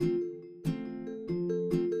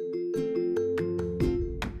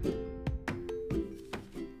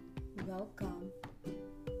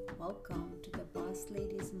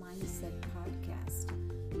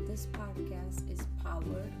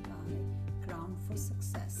for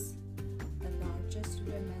Success, the largest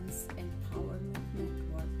women's empowerment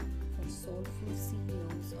network for soulful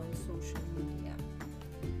CEOs on social media.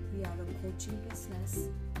 We are a coaching business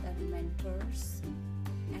that mentors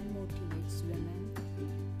and motivates women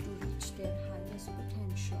to reach their highest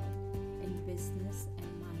potential in business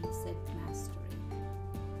and mindset mastery.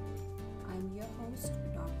 I'm your host,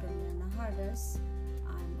 Dr. Mona Hardas.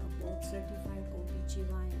 I'm a board certified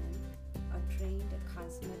OBGYN, a trained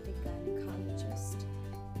cosmetic gynecologist,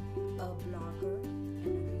 a blogger, and a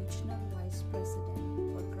regional vice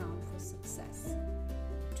president for Ground for Success.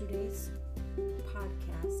 Today's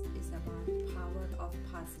podcast is about power of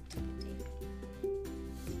positivity.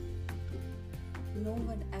 No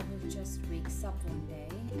one ever just wakes up one day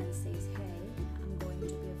and says, "Hey, I'm going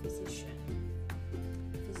to be a physician."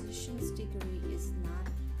 Physician's degree is not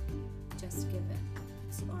just given,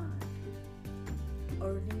 it's earned.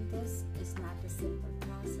 Earning this is not a simple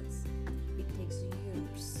process. It takes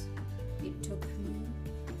years. It took me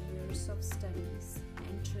years of studies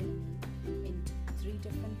and training in 3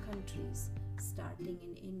 different countries, starting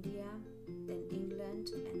in India, then England,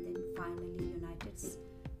 and then finally United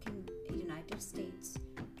States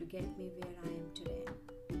to get me where I am today.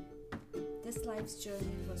 This life's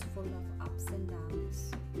journey was full of ups and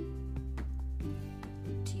downs,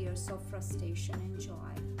 tears of frustration and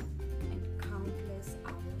joy, and countless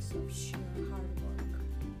hours of sheer hard work.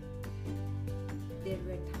 There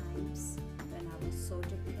were times when I was so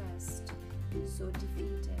depressed, so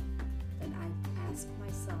defeated, that I asked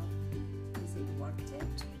myself, is it worth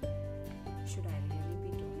it? Should I really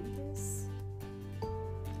be doing this?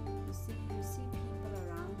 You see people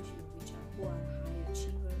around you who are high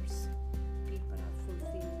achievers. People are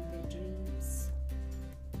fulfilling their dreams.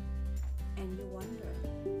 And you wonder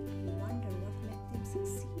what made them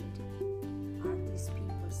succeed. Are these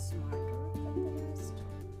people smarter than the rest?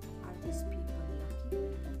 Are these people luckier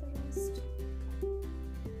than the rest?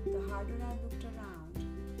 The harder I looked around,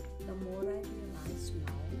 the more I realized,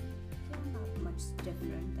 no, they're not much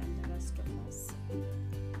different than the rest of us.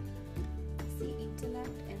 See,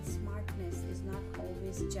 intellect and smartness is not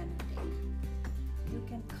always genetic. You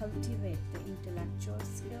can cultivate the intellectual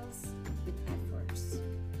skills with efforts.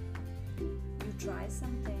 You try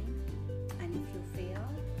something, and if you fail,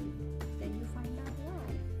 then you find out why.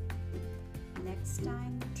 Next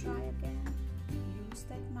time you try again, use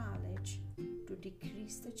that knowledge to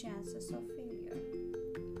decrease the chances of failure.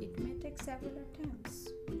 It may take several attempts.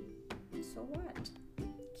 So what?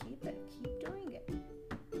 Keep doing it.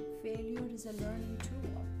 Failure is a learning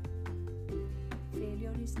tool.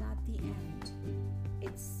 Failure is not the end.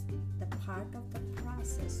 It's the part of the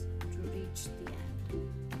process to reach the end.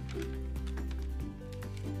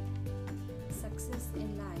 Success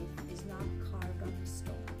in life is not carved on a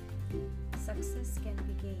stone. Success can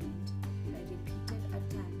be gained by repeated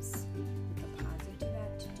attempts with a positive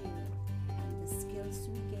attitude and the skills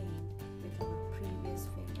we gained with our previous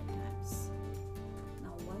failure times.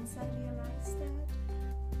 Now, once I realized that,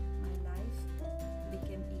 my life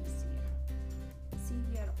became easier. See,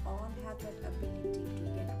 we all have that ability to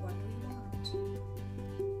get what we want.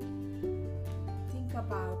 Think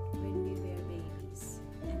about when we were babies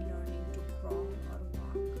and learning to crawl or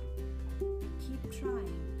walk. We keep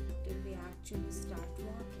trying till we actually start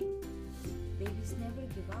walking. Babies never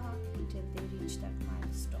give up until they reach that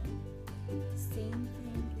milestone. Same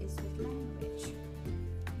thing is with language.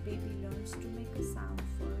 Baby learns to make a sound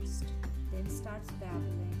first, then starts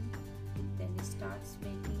babbling, then it starts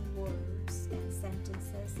making words and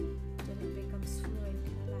sentences till it becomes fluent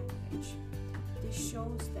in a language. This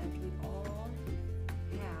shows that we all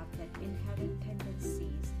have that inherent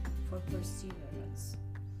tendencies for perseverance.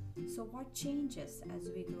 So what changes as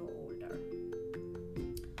we grow older?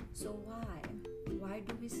 So why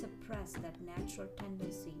do we suppress that natural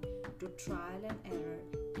tendency to trial and error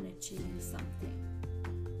in achieving something?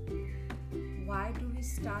 Why do we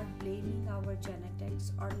start blaming our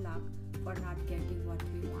genetics or luck for not getting what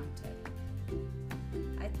we wanted?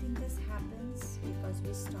 I think this happens because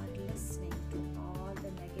we start listening to all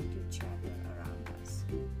the negative chatter around us.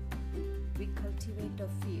 We cultivate a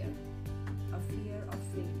fear of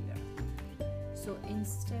failure. So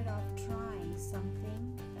instead of trying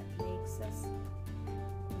something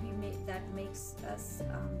that makes us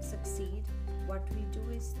succeed, what we do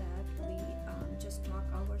is that we just talk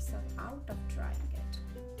ourselves out of trying it.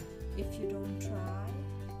 If you don't try,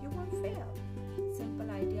 you won't fail. Simple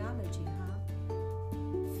ideology, huh?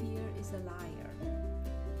 Fear is a liar.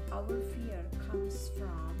 Our fear comes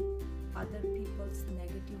from other people's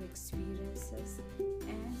negative experiences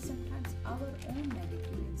and sometimes our own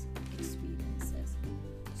negative experiences.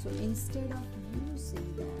 So instead of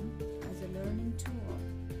using them as a learning tool,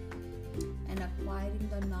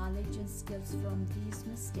 skills from these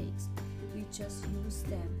mistakes, we just use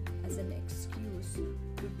them as an excuse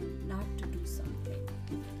to not to do something.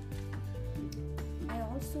 I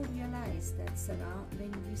also realize that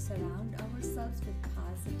when we surround ourselves with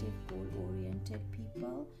positive, goal-oriented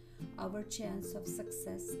people, our chance of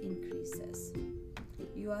success increases.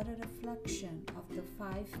 You are a reflection of the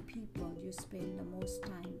 5 people you spend the most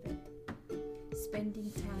time with.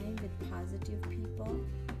 Spending time with positive people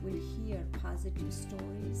will hear positive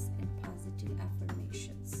stories and positive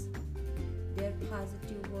affirmations. Their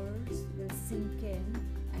positive words will sink in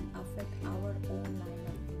and affect our own line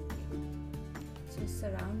of thinking. So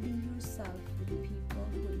surrounding yourself with people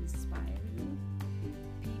who inspire you,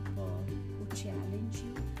 people who challenge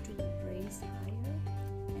you to raise higher,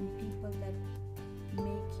 and people that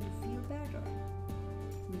make you feel better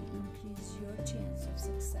will increase your chance of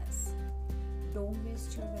success. Don't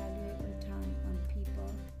waste your valuable time on people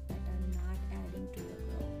that are not adding to your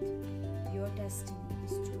growth. Your destiny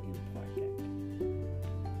is too important.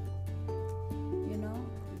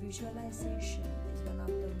 Visualization is one of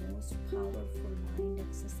the most powerful mind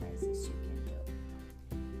exercises you can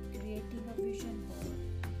do. Creating a vision board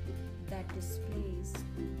that displays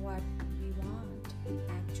what we want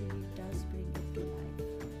actually does bring it to life.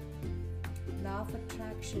 Law of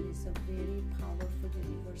attraction is a very powerful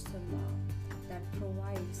universal law that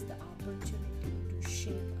provides the opportunity to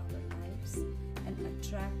shape our lives and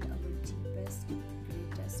attract our deepest,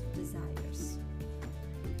 greatest desires.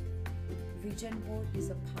 Vision board is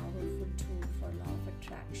a powerful tool for law of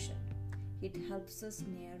attraction. It helps us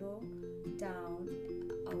narrow down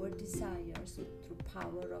our desires through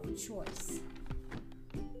power of choice.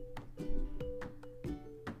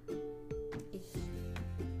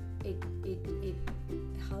 It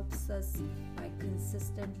helps us by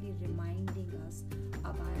consistently reminding us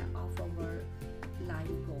of our life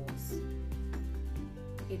goals.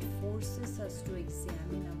 It forces us to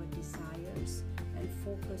examine our desires and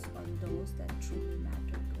focus on those that truly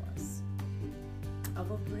matter to us.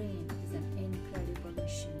 Our brain is an incredible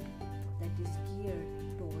machine that is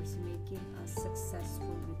geared towards making us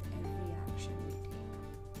successful with every action we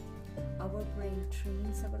take. Our brain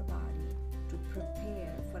trains our body to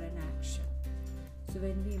prepare for an action. So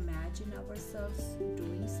when we imagine ourselves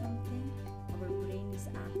doing something, our brain is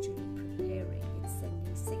actually preparing. It's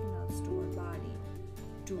sending signals to our body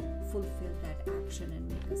to fulfill that action and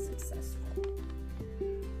make us successful.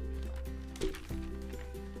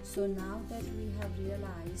 So now that we have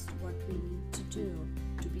realized what we need to do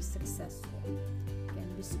to be successful,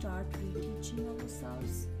 can we start reteaching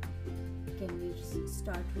ourselves? Can we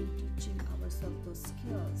start reteaching ourselves those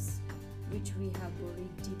skills which we have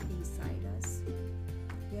buried deep inside us?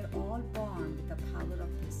 We are all born with the power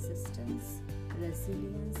of persistence,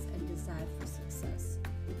 resilience, and desire for success.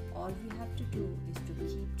 All we have to do is to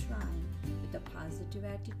keep trying with a positive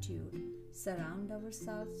attitude, surround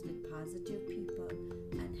ourselves with positive people,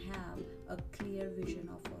 and have a clear vision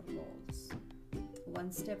of our goals.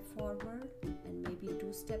 1 step forward and maybe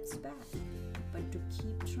 2 steps back, but to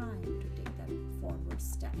keep trying to take that forward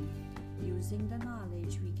step using the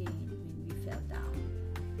knowledge we gained when we fell down.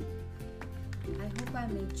 I hope I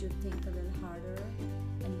made you think a little harder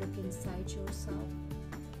and look inside yourself.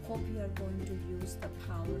 Hope you are going to use the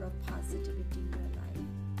power of positivity in your life.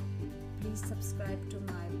 Please subscribe to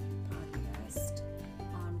my podcast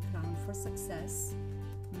on Crown for Success.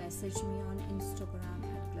 Message me on Instagram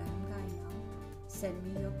at GlamGaina. Send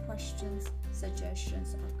me your questions,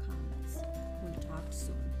 suggestions, or comments.